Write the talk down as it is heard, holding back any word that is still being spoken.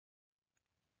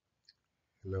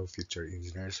Hello future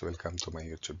engineers, welcome to my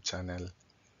YouTube channel.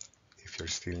 If you're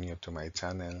still new to my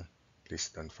channel,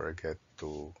 please don't forget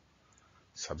to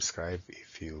subscribe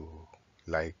if you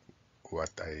like what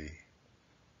I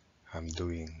am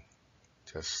doing,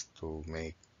 just to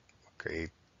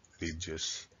create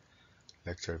videos,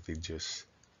 lecture videos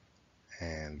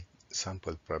and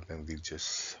sample problem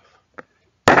videos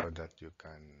so that you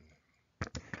can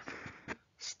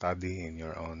study in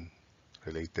your own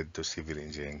related to civil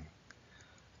engineering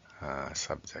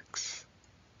subjects.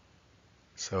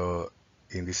 So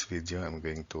in this video, I'm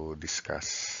going to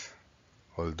discuss,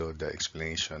 although the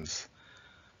explanations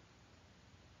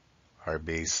are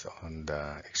based on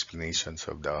the explanations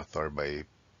of the author by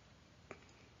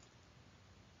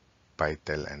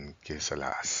Pytel and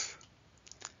Quisalaas.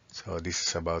 So this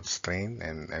is about strain,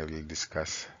 and I will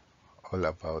discuss all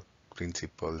about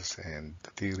principles and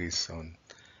theories on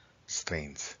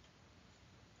strains.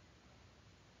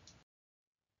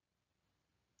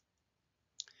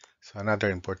 So another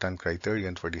important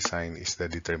criterion for design is the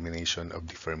determination of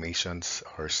deformations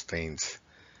or strains.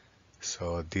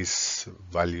 So these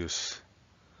values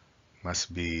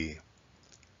must be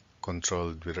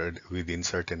controlled within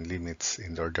certain limits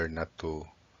in order not to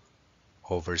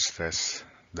overstress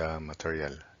the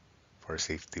material for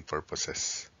safety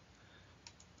purposes.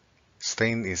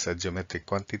 Strain is a geometric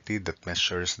quantity that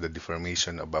measures the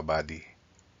deformation of a body.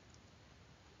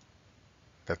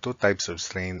 The two types of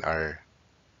strain are: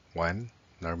 1.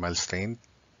 Normal strain.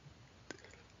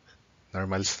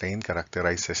 Normal strain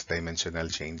characterizes dimensional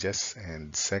changes,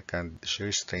 and second,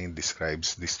 shear strain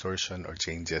describes distortion or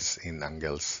changes in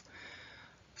angles.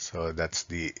 So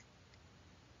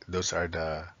those are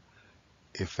the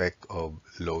effect of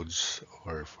loads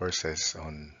or forces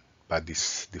on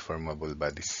bodies, deformable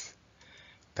bodies,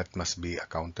 that must be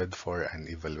accounted for and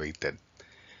evaluated.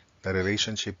 The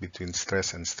relationship between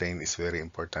stress and strain is very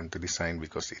important to design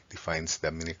because it defines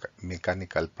the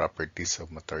mechanical properties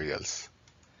of materials.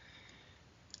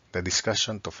 The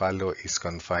discussion to follow is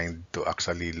confined to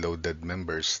axially loaded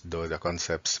members, though the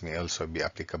concepts may also be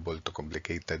applicable to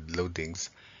complicated loadings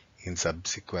in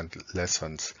subsequent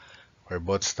lessons, where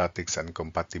both statics and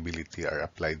compatibility are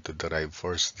applied to derive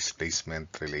force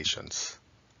displacement relations.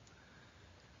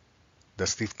 The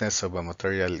stiffness of a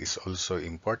material is also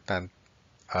important,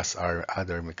 as are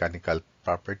other mechanical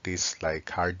properties like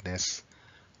hardness,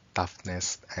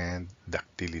 toughness, and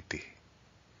ductility.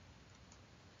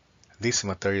 These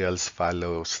materials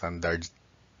follow standard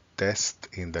tests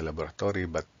in the laboratory,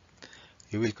 but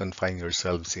you will confine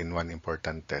yourselves in one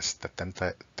important test, the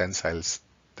tensile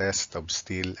test of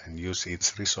steel, and use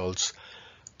its results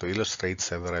to illustrate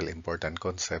several important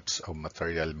concepts of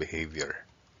material behavior.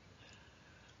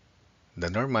 The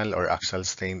normal or axial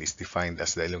strain is defined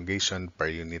as the elongation per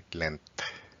unit length.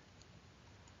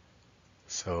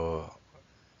 So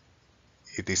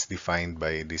it is defined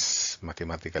by this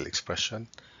mathematical expression,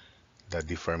 the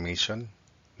deformation,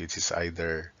 which is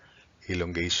either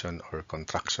elongation or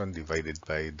contraction divided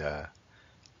by the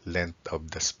length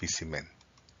of the specimen.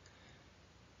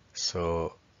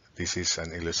 So this is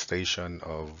an illustration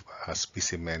of a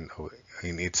specimen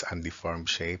in its undeformed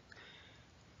shape.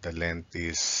 The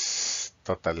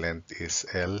total length is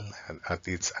L at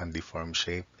its undeformed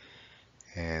shape,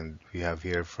 and we have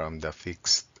here from the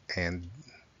fixed end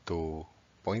to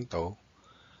point O,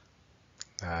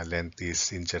 length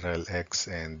is in general X,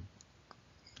 and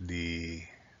the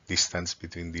distance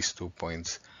between these 2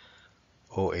 points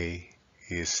OA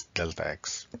is delta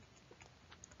X.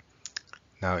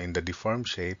 Now in the deformed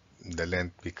shape, the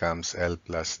length becomes L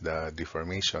plus the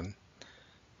deformation,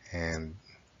 and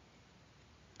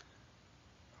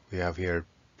we have here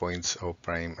points O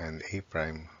prime and A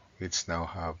prime, which now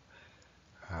have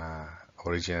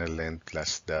original length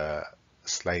plus the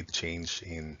slight change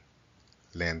in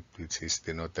length, which is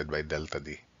denoted by delta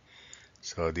D.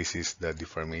 So this is the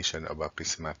deformation of a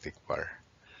prismatic bar,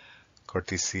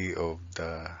 courtesy of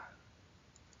the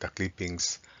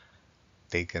clippings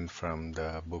taken from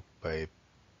the book by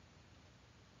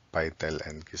Pytel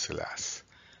and Quisalaas.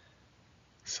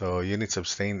 So units of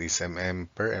strain is mm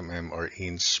per mm or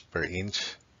inch per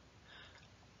inch,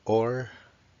 or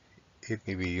it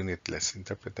may be unitless,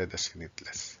 interpreted as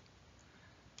unitless.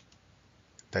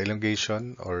 The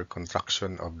elongation or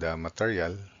contraction of the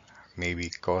material may be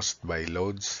caused by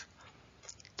loads,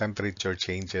 temperature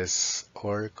changes,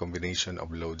 or combination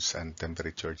of loads and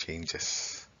temperature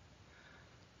changes.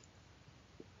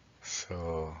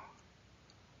 So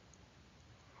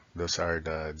those are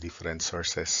the different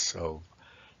sources of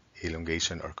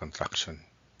elongation or contraction.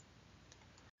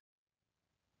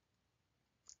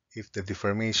 If the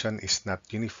deformation is not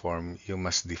uniform, you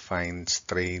must define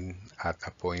strain at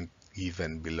a point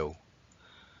given below.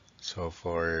 So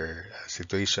for a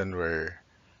situation where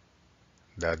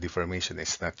the deformation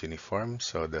is not uniform,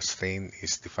 so the strain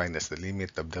is defined as the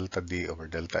limit of delta D over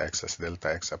delta X as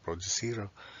delta X approaches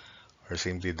zero, or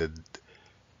simply the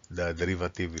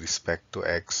derivative with respect to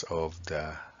X of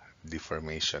the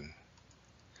deformation.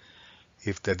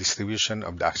 If the distribution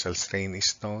of the axial strain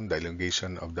is known, the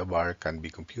elongation of the bar can be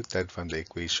computed from the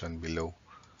equation below.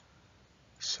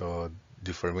 So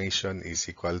deformation is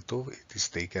equal to, it is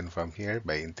taken from here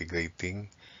by integrating.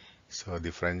 So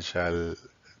differential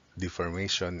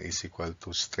deformation is equal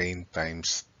to strain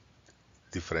times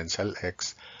differential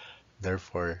x.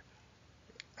 Therefore,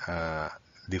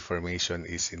 deformation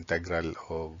is integral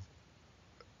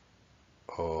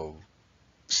of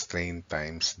strain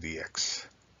times dx.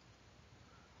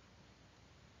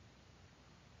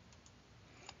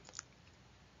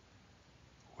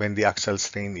 When the axial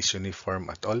strain is uniform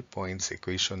at all points,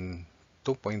 equation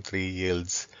 2.3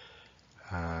 yields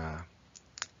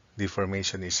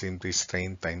deformation is simply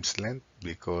strain times length,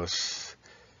 because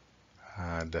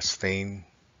the strain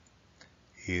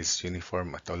is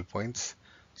uniform at all points.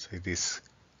 So it is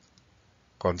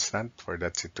constant for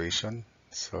that situation.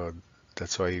 So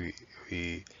that's why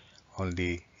we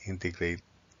only integrate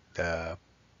the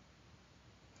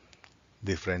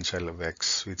differential of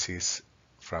x, which is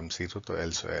from 0 to L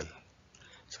to L.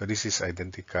 So this is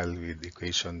identical with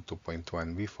equation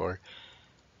 2.1 before,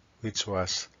 which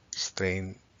was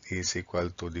strain is equal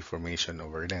to deformation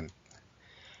over length.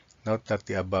 Note that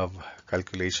the above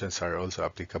calculations are also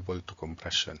applicable to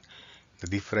compression. The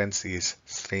difference is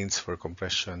strains for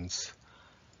compression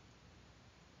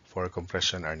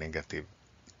are negative.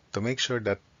 To make sure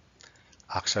that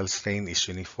axial strain is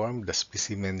uniform, the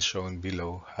specimen shown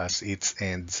below has its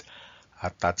ends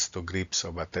attached to grips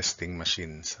of a testing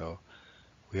machine. So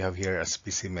we have here a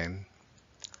specimen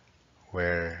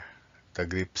where the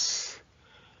grips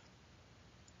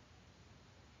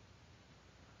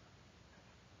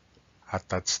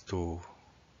attached to,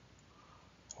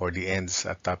 or the ends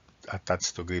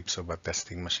attached to grips of a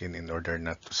testing machine in order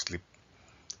not to slip.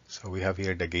 So we have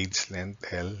here the gauge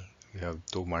length L. We have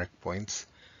 2 mark points.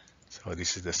 So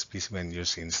this is the specimen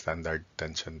used in standard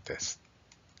tension test.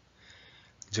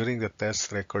 During the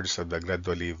test, records of the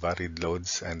gradually varied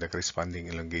loads and the corresponding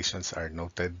elongations are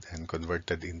noted and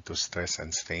converted into stress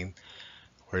and strain,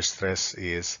 where stress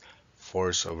is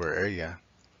force over area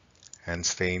and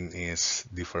strain is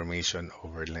deformation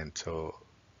over length. So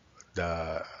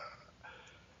the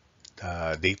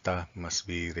data must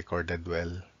be recorded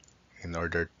well in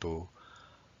order to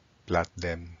plot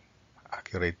them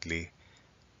accurately,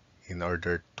 in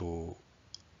order to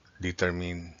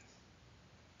determine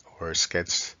or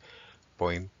sketch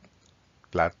point,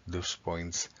 plot those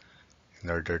points in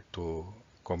order to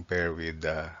compare with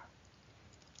the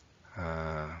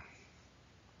uh,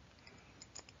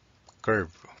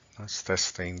 curve, stress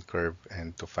strain curve,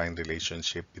 and to find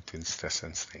relationship between stress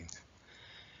and strain.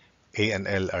 A and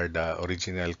L are the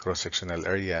original cross-sectional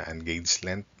area and gauge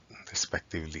length,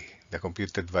 respectively. The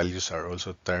computed values are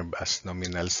also termed as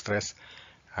nominal stress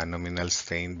and nominal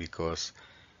strain because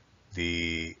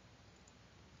the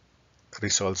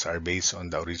results are based on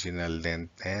the original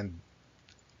length and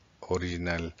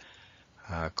original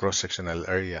cross-sectional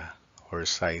area or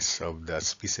size of the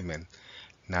specimen,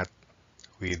 not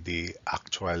with the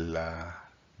actual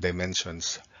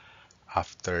dimensions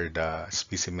after the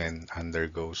specimen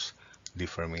undergoes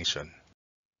deformation.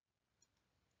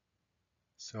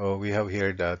 So we have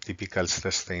here the typical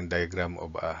stress strain diagram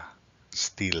of a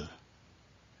steel.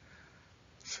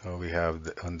 So we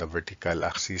have on the vertical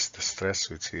axis the stress,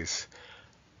 which is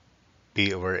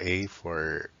P over A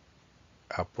for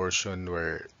a portion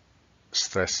where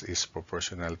stress is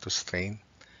proportional to strain,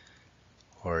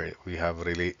 or we have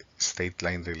really straight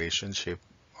line relationship,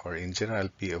 or in general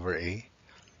P over A,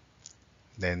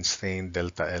 then strain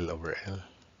delta L over L.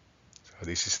 So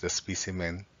this is the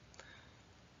specimen,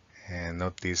 and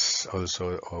notice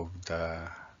also of the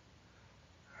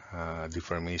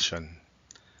deformation.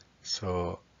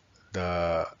 So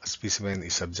the specimen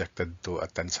is subjected to a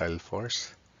tensile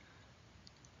force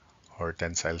or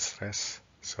tensile stress.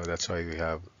 So that's why we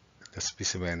have the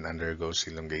specimen undergoes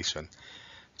elongation.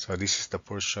 So this is the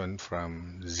portion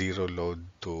from zero load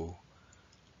to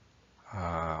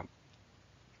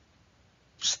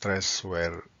stress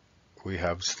where we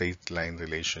have straight line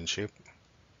relationship.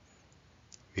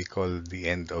 We call the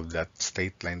end of that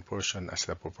straight line portion as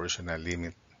the proportional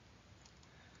limit.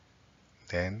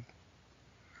 Then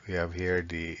we have here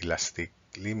the elastic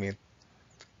limit,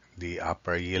 the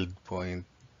upper yield point,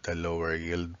 the lower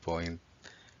yield point.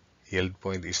 Yield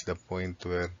point is the point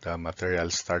where the material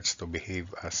starts to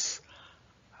behave as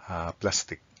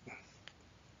plastic.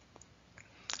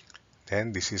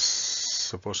 Then this is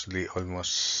supposedly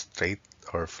almost straight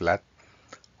or flat,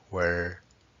 where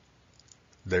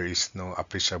there is no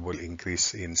appreciable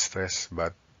increase in stress,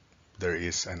 but there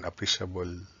is an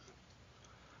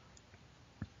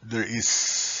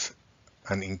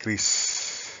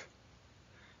increase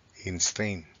in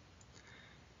strain.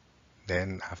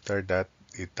 Then after that,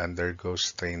 it undergoes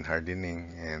strain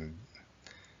hardening, and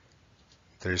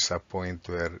there's a point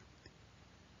where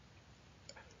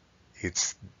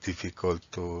it's difficult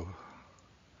to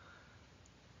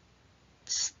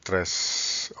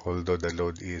stress although the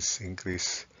load is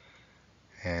increased.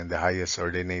 And the highest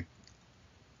ordinate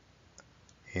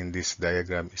in this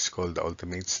diagram is called the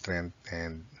ultimate strength,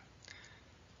 and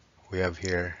we have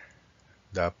here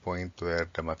the point where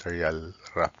the material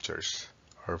ruptures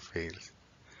or fails.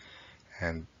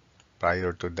 And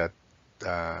prior to that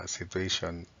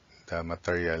situation, the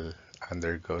material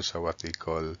undergoes what we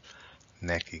call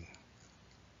necking.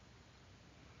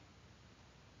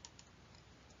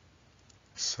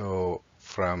 So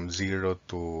from 0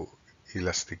 to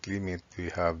elastic limit, we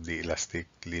have the elastic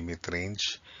limit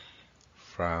range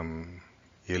from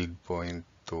yield point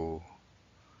to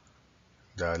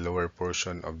the lower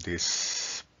portion of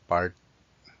this part,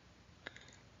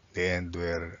 the end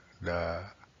where the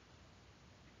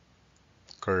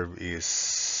curve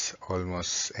is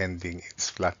almost ending its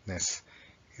flatness,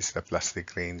 is the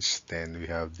plastic range. Then we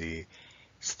have the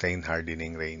strain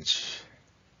hardening range.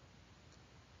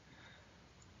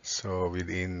 So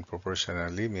within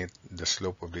proportional limit, the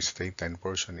slope of the straight line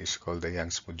portion is called the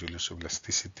Young's modulus of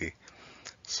elasticity.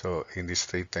 So in this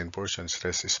straight line portion,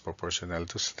 stress is proportional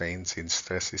to strain, since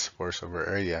stress is force over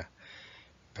area,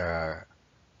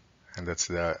 and that's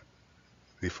the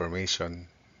deformation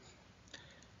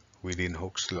within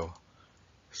Hooke's law.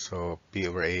 So P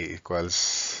over A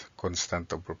equals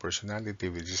constant of proportionality,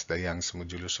 which is the Young's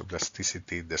modulus of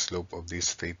elasticity, the slope of this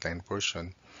straight line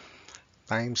portion,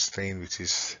 times strain, which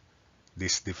is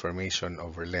this deformation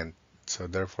over length. So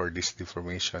therefore, this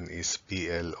deformation is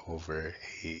PL over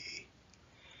AE.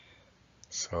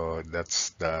 So that's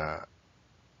the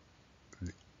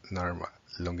normal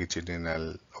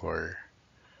longitudinal, or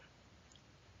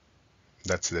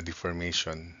that's the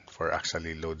deformation for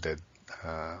actually loaded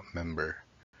member,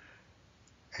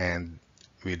 and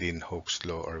within Hooke's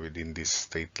law, or within this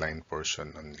straight line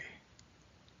portion only.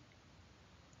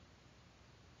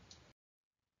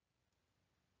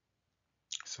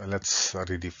 So let's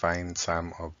redefine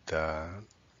some of the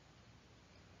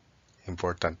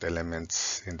important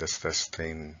elements in the stress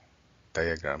strain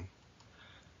diagram.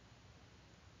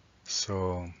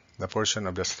 So the portion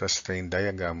of the stress strain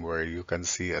diagram where you can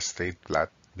see a straight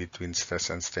plot between stress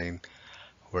and strain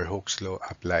where Hooke's law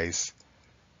applies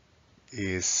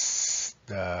is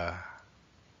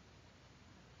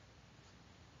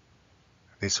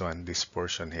this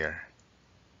portion here.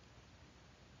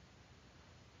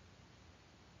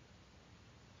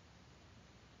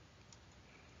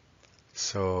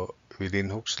 So within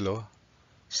Hooke's law,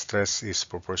 stress is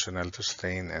proportional to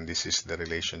strain, and this is the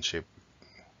relationship,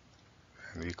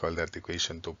 and we call that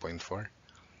equation 2.4.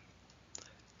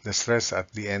 The stress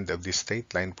at the end of this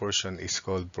straight line portion is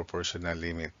called proportional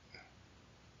limit.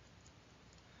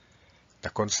 The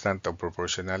constant of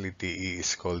proportionality E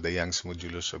is called the Young's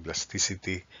modulus of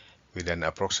elasticity, with an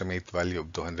approximate value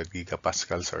of 200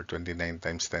 gigapascals, or 29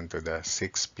 times 10 to the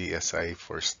 6 psi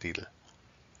for steel.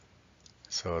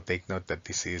 So take note that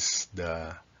this is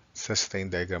the stress strain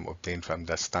diagram obtained from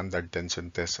the standard tension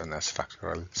test on a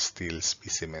structural steel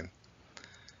specimen.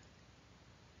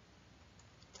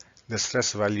 The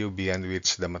stress value beyond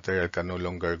which the material can no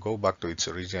longer go back to its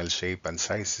original shape and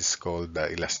size is called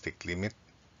the elastic limit.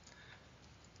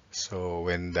 So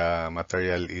when the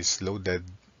material is loaded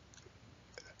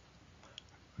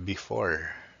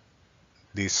before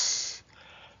this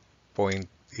point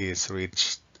is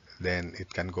reached, then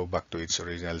it can go back to its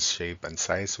original shape and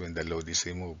size when the load is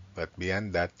removed. But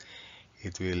beyond that,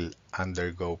 it will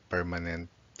undergo permanent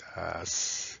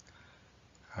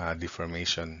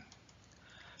deformation.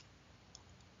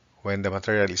 When the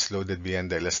material is loaded beyond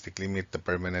the elastic limit, the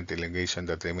permanent elongation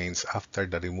that remains after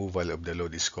the removal of the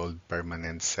load is called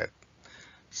permanent set.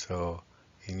 So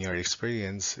in your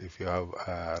experience, if you have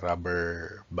a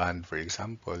rubber band, for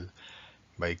example,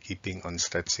 by keeping on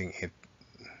stretching it,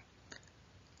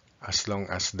 as long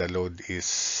as the load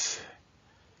is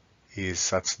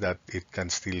such that it can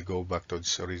still go back to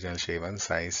its original shape and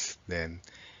size, then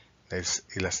the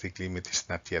elastic limit is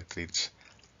not yet reached.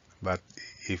 But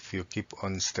if you keep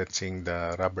on stretching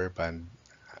the rubber band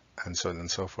and so on and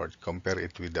so forth, compare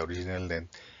it with the original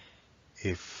length.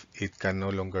 If it can no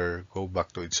longer go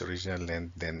back to its original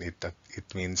length, then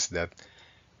it means that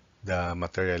the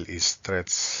material is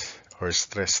stretched or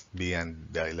stressed beyond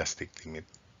the elastic limit.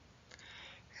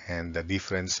 And the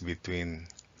difference between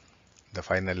the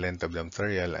final length of the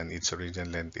material and its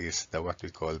original length is what we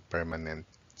call permanent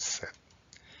set.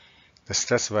 The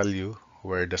stress value,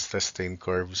 where the stress strain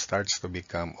curve starts to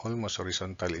become almost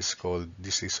horizontal, is called,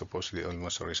 this is supposedly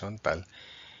almost horizontal,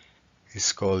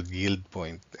 is called yield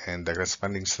point, and the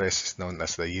corresponding stress is known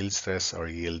as the yield stress or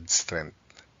yield strength.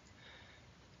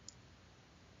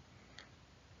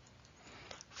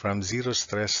 From zero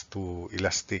stress to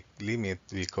elastic limit,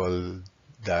 we call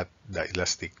that the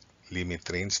elastic limit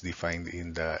range defined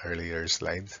in the earlier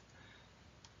slides.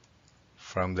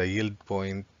 From the yield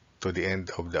point to the end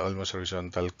of the almost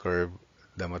horizontal curve,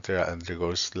 the material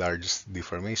undergoes large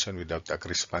deformation without a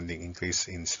corresponding increase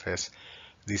in stress.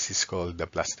 This is called the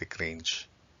plastic range.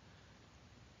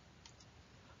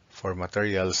 For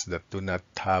materials that do not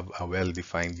have a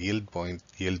well-defined yield point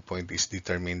is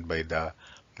determined by the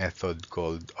method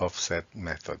called offset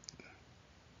method.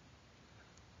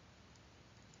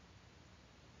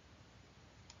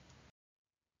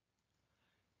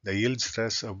 The yield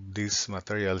stress of these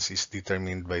materials is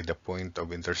determined by the point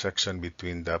of intersection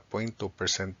between the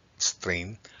 0.2%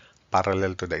 strain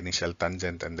parallel to the initial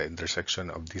tangent and the intersection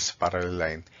of this parallel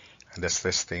line, and the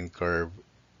stress strain curve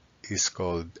is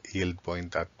called yield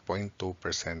point at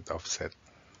 0.2% offset.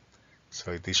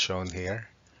 So it is shown here.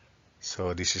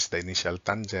 So this is the initial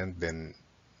tangent, then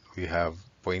we have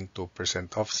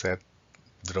 0.2% offset,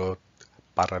 draw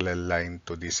parallel line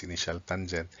to this initial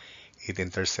tangent. It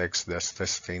intersects the stress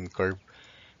strain curve,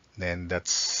 then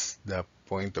that's the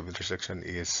point of intersection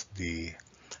is the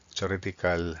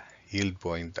theoretical yield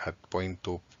point at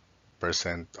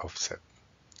 0.2% offset.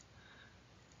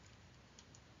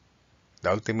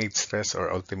 The ultimate stress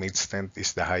or ultimate strength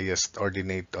is the highest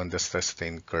ordinate on the stress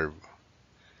strain curve.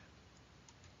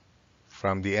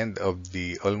 From the end of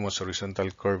the almost horizontal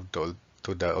curve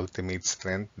to the ultimate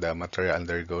strength, the material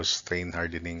undergoes strain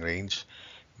hardening range,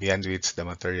 beyond which the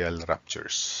material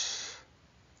ruptures.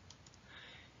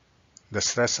 The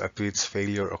stress at which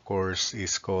failure occurs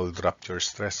is called rupture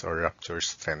stress or rupture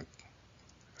strength.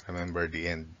 Remember the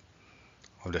end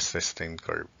of the stress strain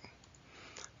curve.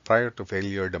 Prior to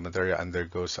failure, the material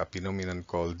undergoes a phenomenon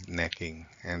called necking,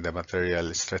 and the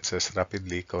material stretches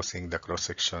rapidly, causing the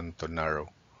cross-section to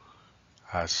narrow,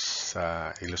 as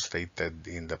illustrated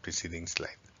in the preceding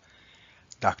slide.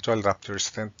 The actual rupture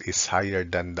strength is higher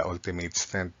than the ultimate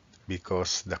strength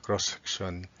because the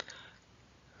cross-section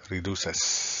reduces.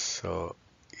 So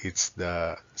it's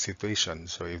the situation.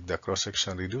 So if the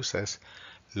cross-section reduces,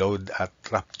 load at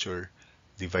rupture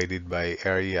divided by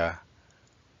area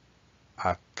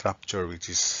at rupture, which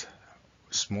is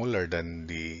smaller than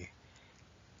the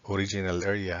original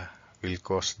area, will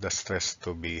cause the stress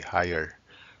to be higher.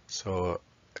 So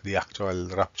the actual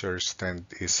rupture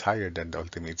strength is higher than the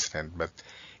ultimate strength, but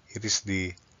it is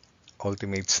the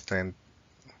ultimate strength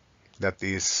that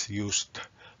is used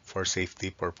for safety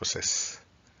purposes.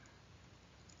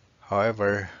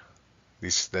 However,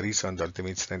 this is the reason the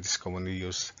ultimate strength is commonly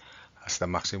used as the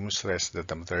maximum stress that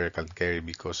the material can carry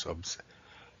because of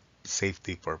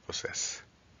safety purposes.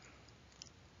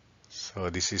 So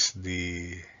this is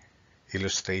the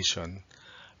illustration,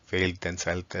 failed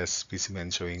tensile test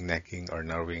specimen showing necking or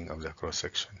narrowing of the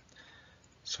cross-section.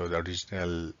 So the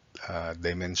original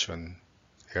dimension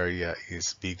area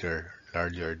is bigger,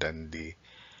 larger than the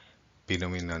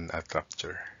phenomenon at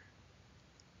rupture.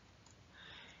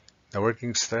 The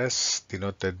working stress,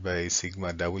 denoted by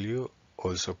sigma W,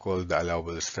 also called the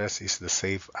allowable stress, is the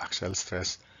safe axial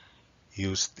stress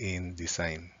used in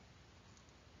design.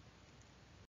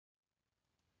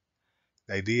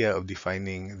 The idea of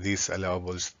defining these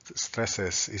allowable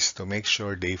stresses is to make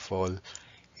sure they fall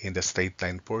in the straight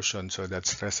line portion so that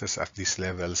stresses at these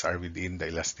levels are within the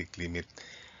elastic limit.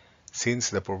 Since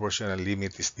the proportional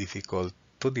limit is difficult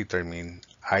to determine,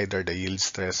 either the yield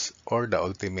stress or the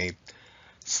ultimate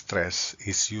stress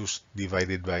is used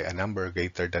divided by a number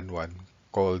greater than 1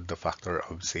 called the factor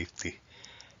of safety,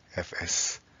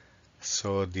 Fs.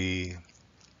 So the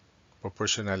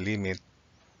proportional limit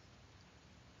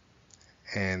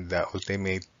and the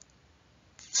ultimate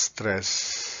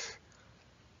stress.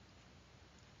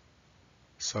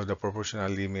 So the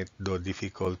proportional limit, though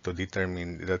difficult to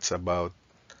determine, that's about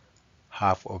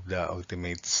half of the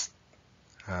ultimate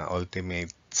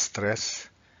stress,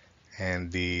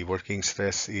 and the working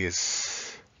stress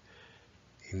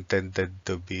intended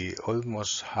to be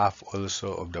almost half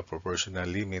also of the proportional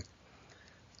limit.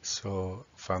 So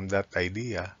from that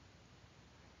idea,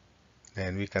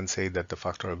 then we can say that the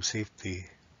factor of safety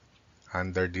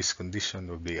under this condition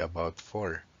would be about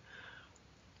 4.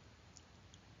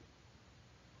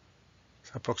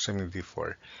 It's approximately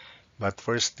 4. But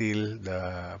for steel,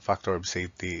 the factor of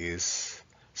safety is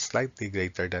slightly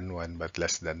greater than 1 but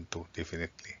less than 2,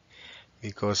 definitely.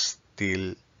 Because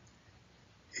steel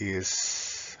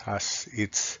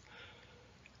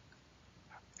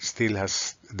still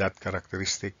has that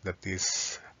characteristic that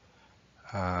is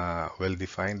well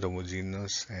defined,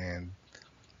 homogeneous, and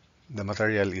the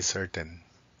material is certain.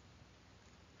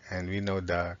 And we know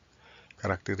the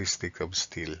characteristic of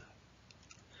steel.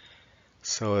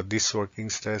 So this working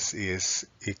stress is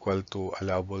equal to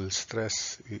allowable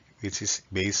stress, which is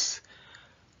based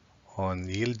on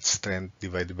yield strength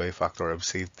divided by factor of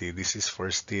safety. This is for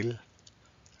steel,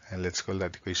 and let's call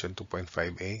that equation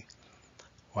 2.5a.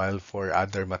 While for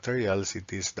other materials,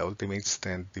 it is the ultimate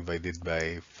strength divided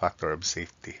by factor of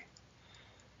safety.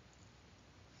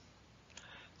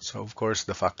 So of course,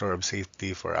 the factor of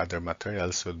safety for other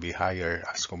materials would be higher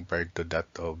as compared to that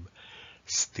of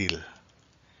steel.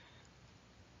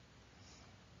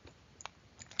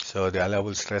 So the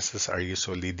allowable stresses are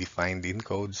usually defined in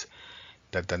codes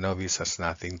that the novice has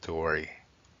nothing to worry.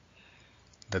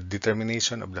 The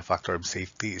determination of the factor of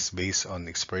safety is based on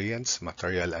experience,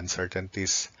 material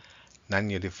uncertainties,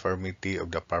 non-uniformity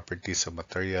of the properties of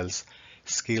materials,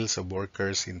 skills of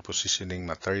workers in positioning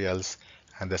materials,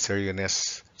 and the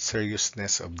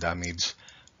seriousness of damage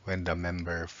when the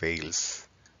member fails.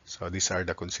 So these are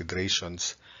the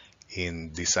considerations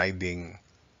in deciding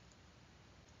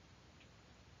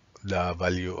the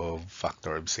value of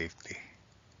factor of safety.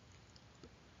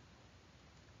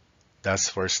 Thus,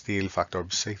 for steel, factor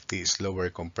of safety is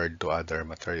lower compared to other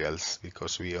materials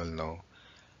because we all know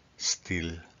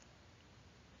steel.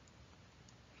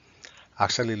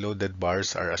 Actually, loaded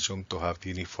bars are assumed to have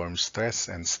uniform stress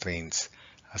and strains.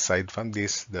 Aside from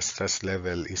this, the stress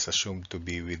level is assumed to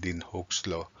be within Hooke's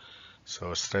law.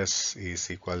 So stress is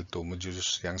equal to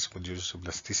Young's modulus of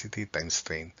elasticity times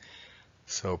strain.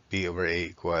 So P over A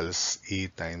equals E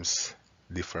times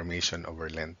deformation over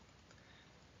length.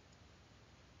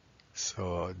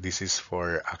 So this is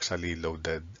for actually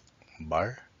loaded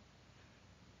bar,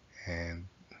 and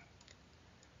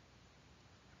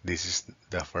this is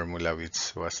the formula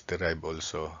which was derived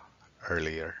also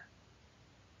earlier.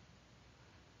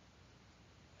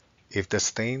 If the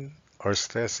strain or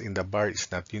stress in the bar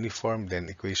is not uniform, then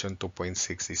equation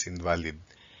 2.6 is invalid.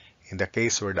 In the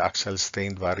case where the axial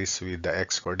strain varies with the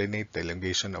x-coordinate, the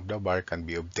elongation of the bar can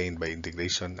be obtained by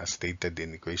integration as stated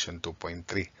in equation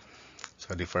 2.3.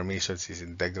 So deformation is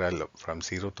integral from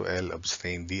 0 to L of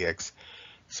strain dx.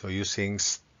 So using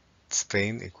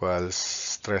strain equals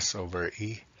stress over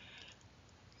E,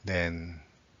 then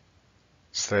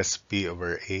stress P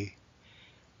over A,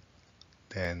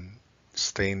 then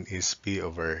strain is P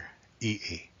over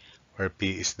EA, where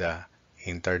P is the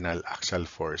internal axial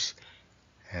force.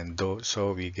 And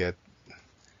so we get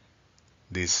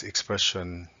this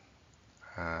expression,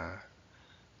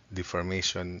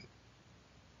 deformation,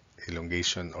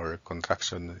 elongation, or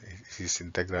contraction is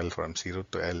integral from 0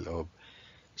 to L of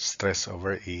stress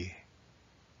over E,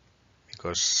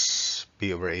 because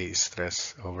P over A is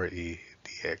stress over E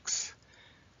dx.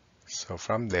 So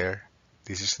from there,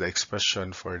 this is the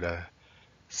expression for the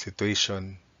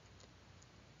situation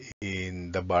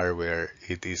in the bar where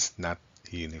it is not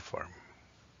uniform.